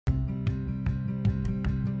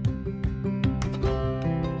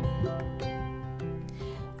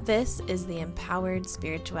This is the Empowered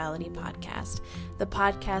Spirituality Podcast, the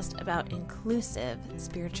podcast about inclusive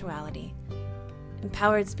spirituality.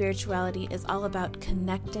 Empowered spirituality is all about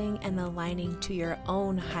connecting and aligning to your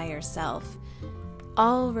own higher self.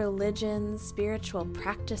 All religions, spiritual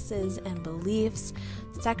practices and beliefs,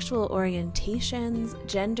 sexual orientations,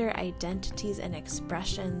 gender identities and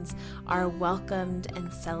expressions are welcomed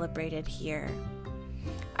and celebrated here.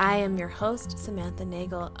 I am your host, Samantha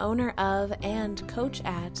Nagel, owner of and coach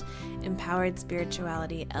at Empowered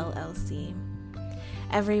Spirituality LLC.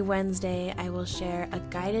 Every Wednesday, I will share a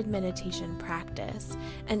guided meditation practice,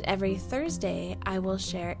 and every Thursday, I will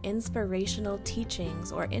share inspirational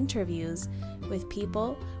teachings or interviews with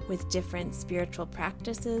people with different spiritual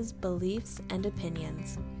practices, beliefs, and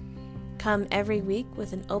opinions. Come every week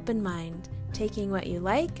with an open mind, taking what you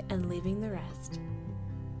like and leaving the rest.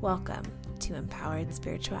 Welcome to Empowered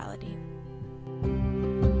Spirituality.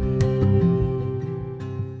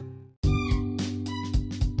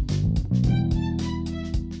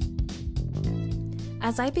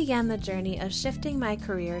 As I began the journey of shifting my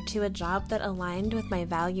career to a job that aligned with my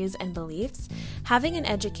values and beliefs, having an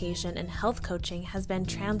education in health coaching has been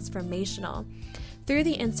transformational. Through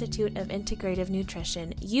the Institute of Integrative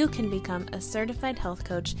Nutrition, you can become a certified health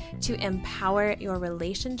coach to empower your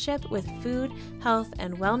relationship with food, health,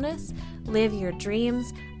 and wellness, live your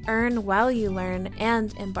dreams, earn while you learn,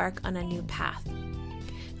 and embark on a new path.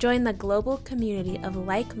 Join the global community of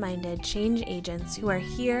like-minded change agents who are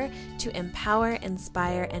here to empower,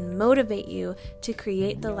 inspire, and motivate you to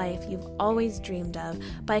create the life you've always dreamed of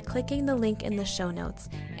by clicking the link in the show notes.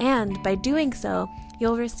 And by doing so,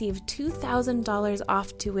 you'll receive $2,000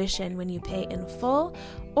 off tuition when you pay in full,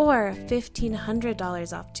 or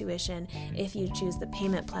 $1,500 off tuition if you choose the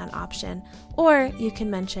payment plan option, or you can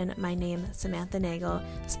mention my name, Samantha Nagel,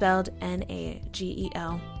 spelled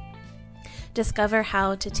Nagel. Discover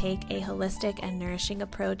how to take a holistic and nourishing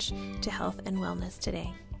approach to health and wellness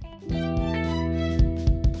today.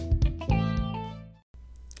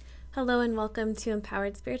 Hello and welcome to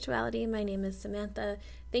Empowered Spirituality. My name is Samantha.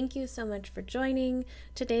 Thank you so much for joining.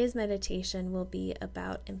 Today's meditation will be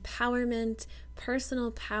about empowerment,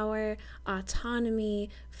 personal power, autonomy,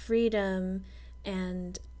 freedom,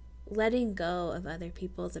 and letting go of other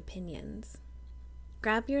people's opinions.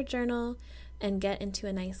 Grab your journal and get into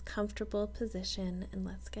a nice comfortable position, and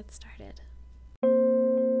let's get started.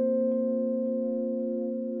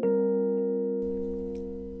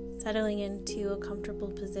 Settling into a comfortable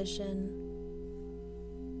position,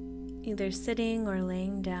 either sitting or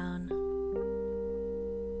laying down.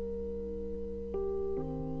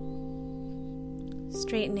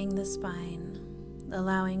 Straightening the spine,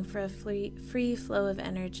 allowing for a free flow of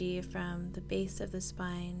energy from the base of the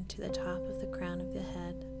spine to the top of the crown of the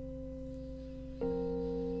head.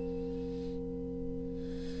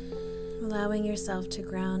 Allowing yourself to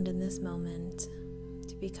ground in this moment,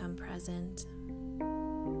 to become present.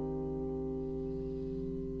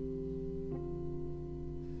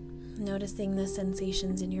 Noticing the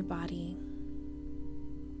sensations in your body.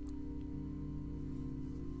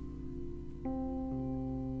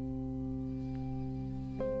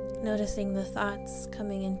 Noticing the thoughts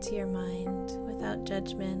coming into your mind without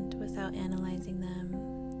judgment, without analyzing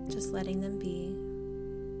them, just letting them be.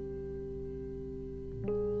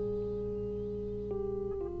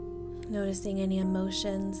 Noticing any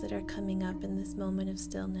emotions that are coming up in this moment of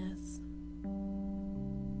stillness.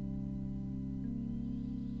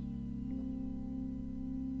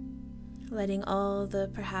 Letting all the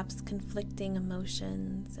perhaps conflicting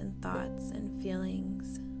emotions and thoughts and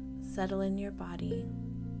feelings settle in your body,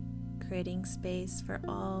 creating space for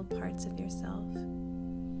all parts of yourself.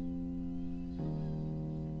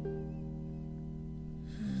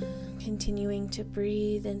 Continuing to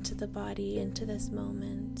breathe into the body, into this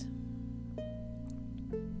moment.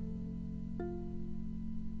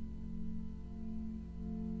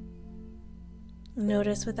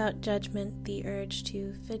 Notice without judgment the urge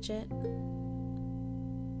to fidget,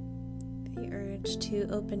 the urge to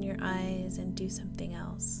open your eyes and do something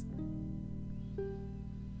else.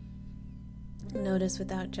 Notice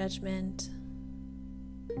without judgment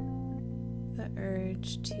the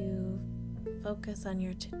urge to focus on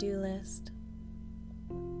your to-do list.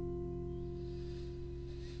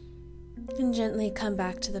 And gently come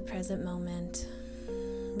back to the present moment,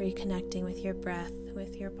 reconnecting with your breath,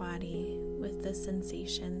 with your body, with the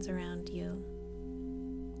sensations around you.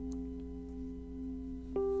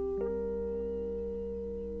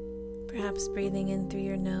 Perhaps breathing in through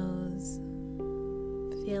your nose,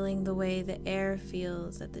 feeling the way the air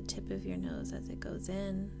feels at the tip of your nose as it goes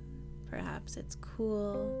in. Perhaps it's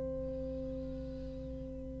cool.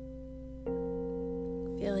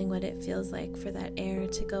 Feeling what it feels like for that air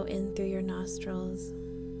to go in through your nostrils.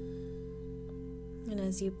 And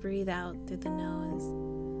as you breathe out through the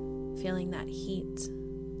nose, feeling that heat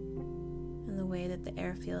and the way that the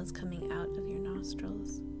air feels coming out of your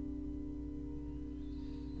nostrils.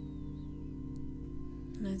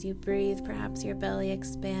 And as you breathe, perhaps your belly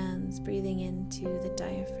expands, breathing into the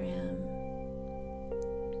diaphragm.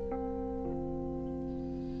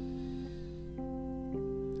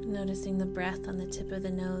 Noticing the breath on the tip of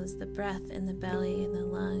the nose, the breath in the belly, in the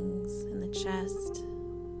lungs, in the chest,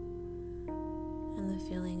 and the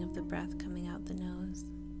feeling of the breath coming out the nose.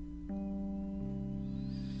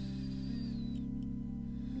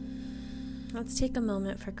 Let's take a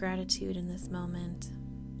moment for gratitude in this moment.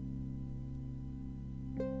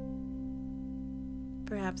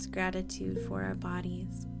 Perhaps gratitude for our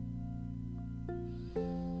bodies.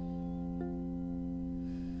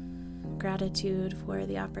 Gratitude for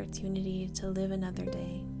the opportunity to live another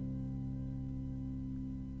day.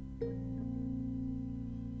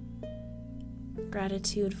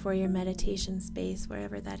 Gratitude for your meditation space,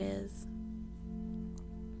 wherever that is.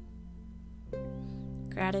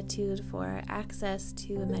 Gratitude for access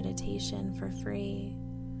to a meditation for free,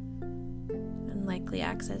 and likely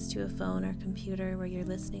access to a phone or computer where you're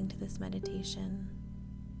listening to this meditation.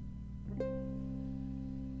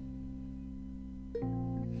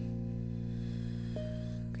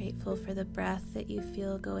 Grateful for the breath that you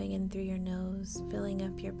feel going in through your nose, filling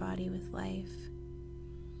up your body with life.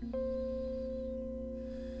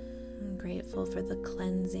 I'm grateful for the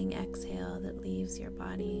cleansing exhale that leaves your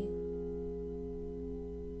body.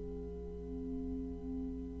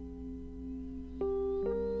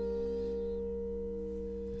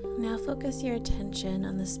 Now focus your attention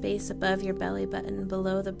on the space above your belly button,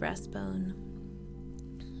 below the breastbone.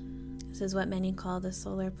 This is what many call the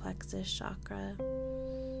solar plexus chakra.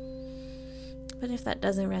 But if that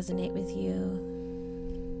doesn't resonate with you,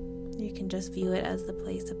 you can just view it as the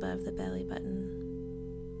place above the belly button.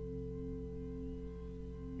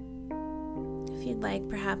 If you'd like,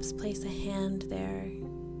 perhaps place a hand there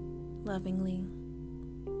lovingly.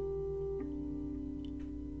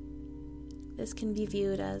 This can be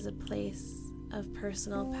viewed as a place of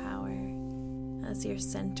personal power, as your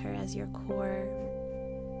center, as your core,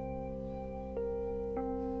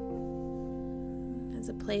 as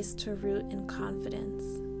a place to root in confidence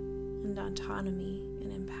and autonomy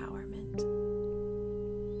and empowerment.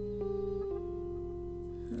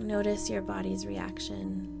 Notice your body's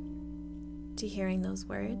reaction to hearing those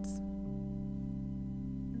words.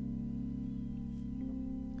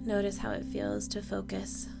 Notice how it feels to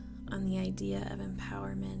focus on the idea of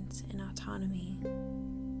empowerment and autonomy.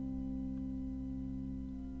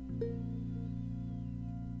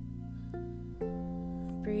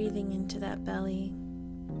 Breathing into that belly.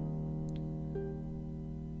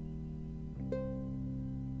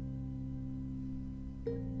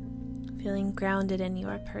 Feeling grounded in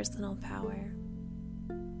your personal power.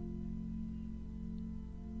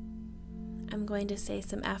 I'm going to say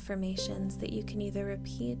some affirmations that you can either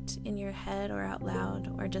repeat in your head or out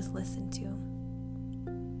loud or just listen to.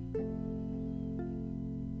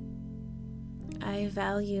 I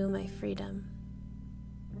value my freedom.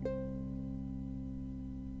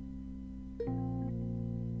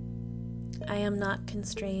 I am not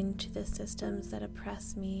constrained to the systems that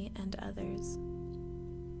oppress me and others.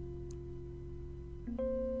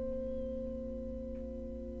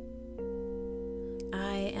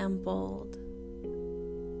 I am bold.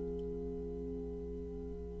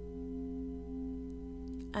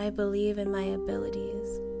 I believe in my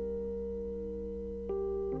abilities.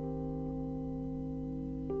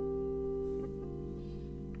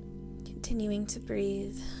 Continuing to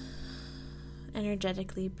breathe,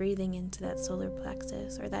 energetically breathing into that solar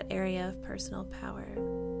plexus or that area of personal power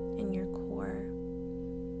in your core.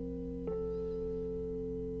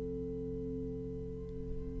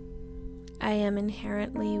 I am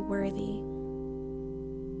inherently worthy.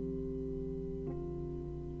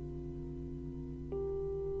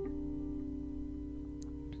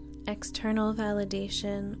 External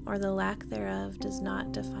validation or the lack thereof does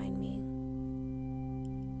not define me.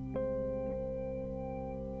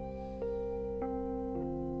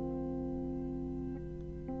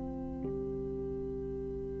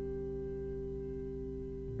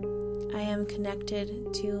 I am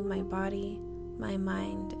connected to my body, my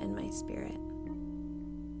mind, and my spirit.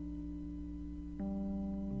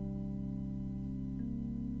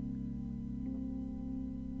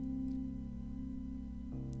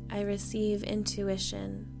 I receive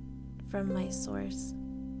intuition from my source.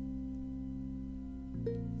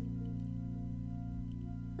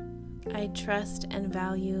 I trust and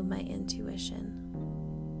value my intuition.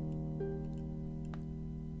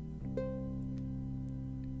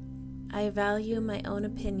 I value my own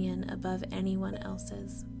opinion above anyone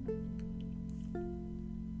else's.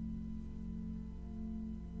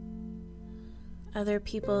 Other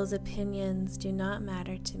people's opinions do not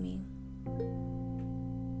matter to me.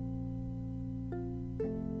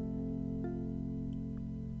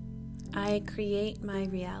 I create my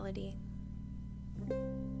reality.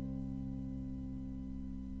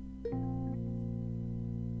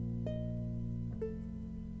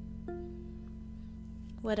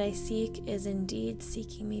 What I seek is indeed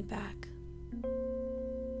seeking me back.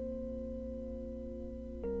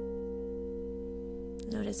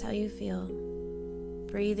 Notice how you feel,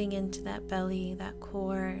 breathing into that belly, that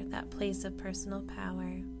core, that place of personal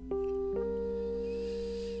power.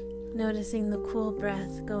 Noticing the cool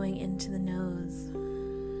breath going into the nose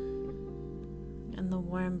and the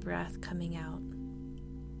warm breath coming out.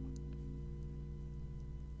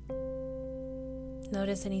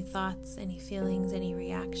 Notice any thoughts, any feelings, any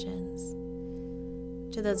reactions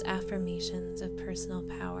to those affirmations of personal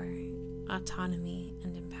power, autonomy,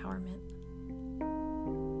 and empowerment.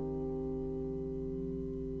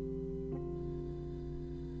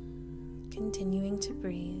 Continuing to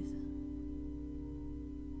breathe.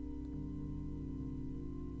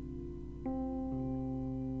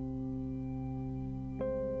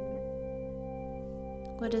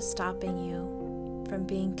 What is stopping you from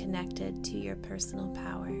being connected to your personal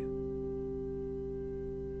power?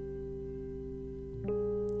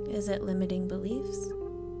 Is it limiting beliefs?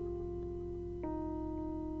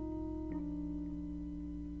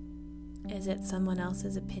 Is it someone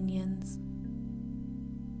else's opinions?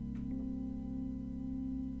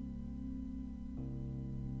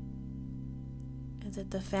 Is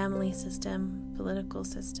it the family system, political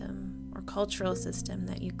system, or cultural system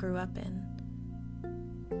that you grew up in?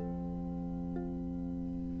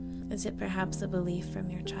 Is it perhaps a belief from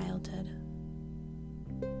your childhood?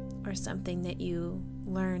 Or something that you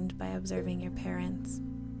learned by observing your parents?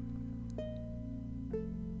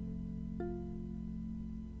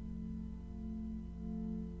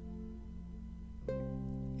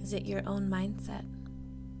 Is it your own mindset?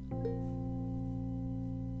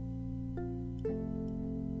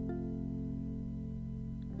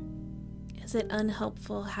 Is it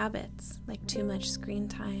unhelpful habits like too much screen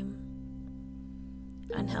time,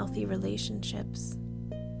 unhealthy relationships,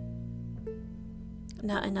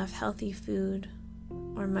 not enough healthy food,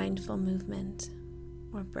 or mindful movement,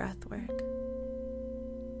 or breath work?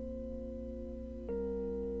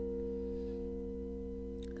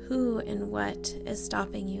 Who and what is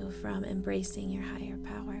stopping you from embracing your higher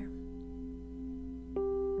power?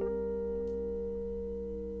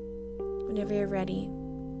 Whenever you're ready,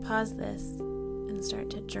 pause this and start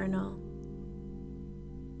to journal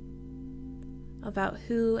about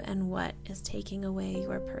who and what is taking away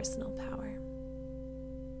your personal power.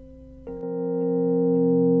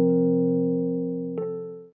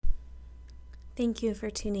 Thank you for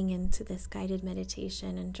tuning in to this guided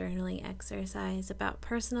meditation and journaling exercise about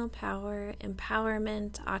personal power,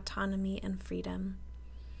 empowerment, autonomy, and freedom.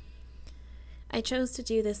 I chose to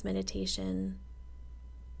do this meditation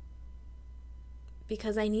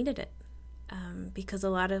because I needed it, because a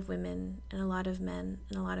lot of women and a lot of men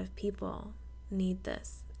and a lot of people need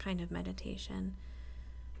this kind of meditation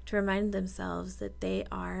to remind themselves that they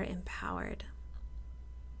are empowered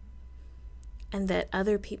and that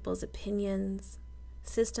other people's opinions,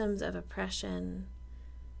 systems of oppression,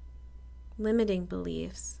 limiting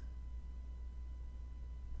beliefs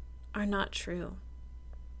are not true.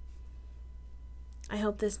 I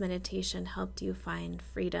hope this meditation helped you find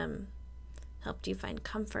freedom, helped you find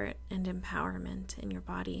comfort and empowerment in your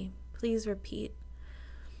body. Please repeat.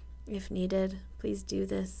 If needed, please do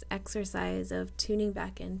this exercise of tuning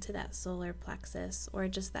back into that solar plexus or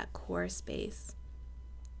just that core space.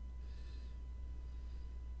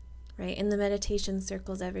 Right? In the meditation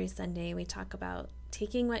circles every Sunday, we talk about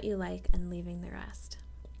taking what you like and leaving the rest.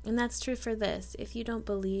 And that's true for this. If you don't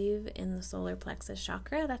believe in the solar plexus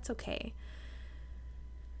chakra, that's okay.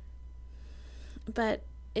 But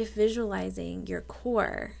if visualizing your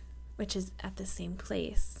core, which is at the same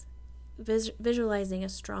place, visualizing a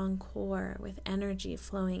strong core with energy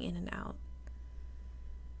flowing in and out,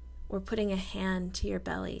 or putting a hand to your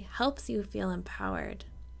belly helps you feel empowered,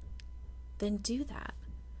 then do that.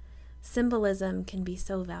 Symbolism can be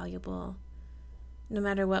so valuable, no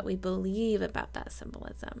matter what we believe about that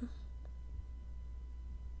symbolism.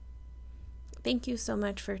 Thank you so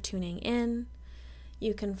much for tuning in.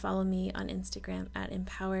 You can follow me on Instagram at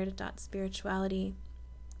empowered.spirituality.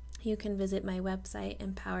 You can visit my website,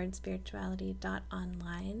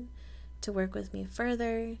 empoweredspirituality.online, to work with me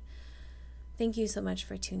further, Thank you so much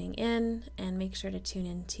for tuning in, and make sure to tune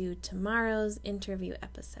in to tomorrow's interview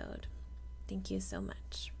episode. Thank you so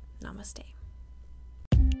much. Namaste.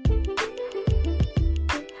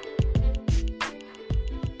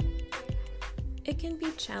 It can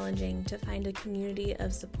be challenging to find a community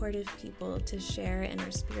of supportive people to share in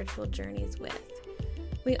our spiritual journeys with.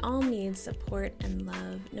 We all need support and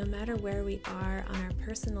love no matter where we are on our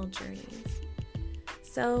personal journeys.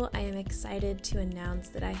 So I am excited to announce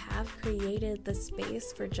that I have created the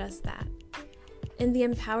space for just that. In the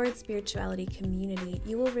Empowered Spirituality community,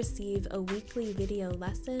 you will receive a weekly video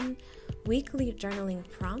lesson, weekly journaling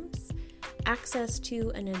prompts, access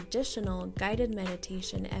to an additional guided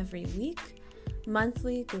meditation every week,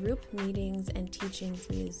 monthly group meetings and teachings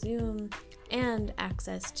via Zoom, and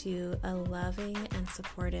access to a loving and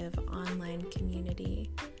supportive online community.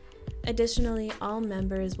 Additionally, all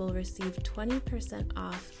members will receive 20%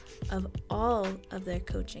 off of all of their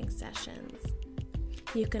coaching sessions.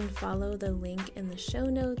 You can follow the link in the show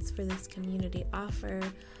notes for this community offer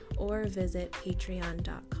or visit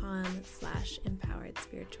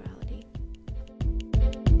patreon.com/empoweredspirituality.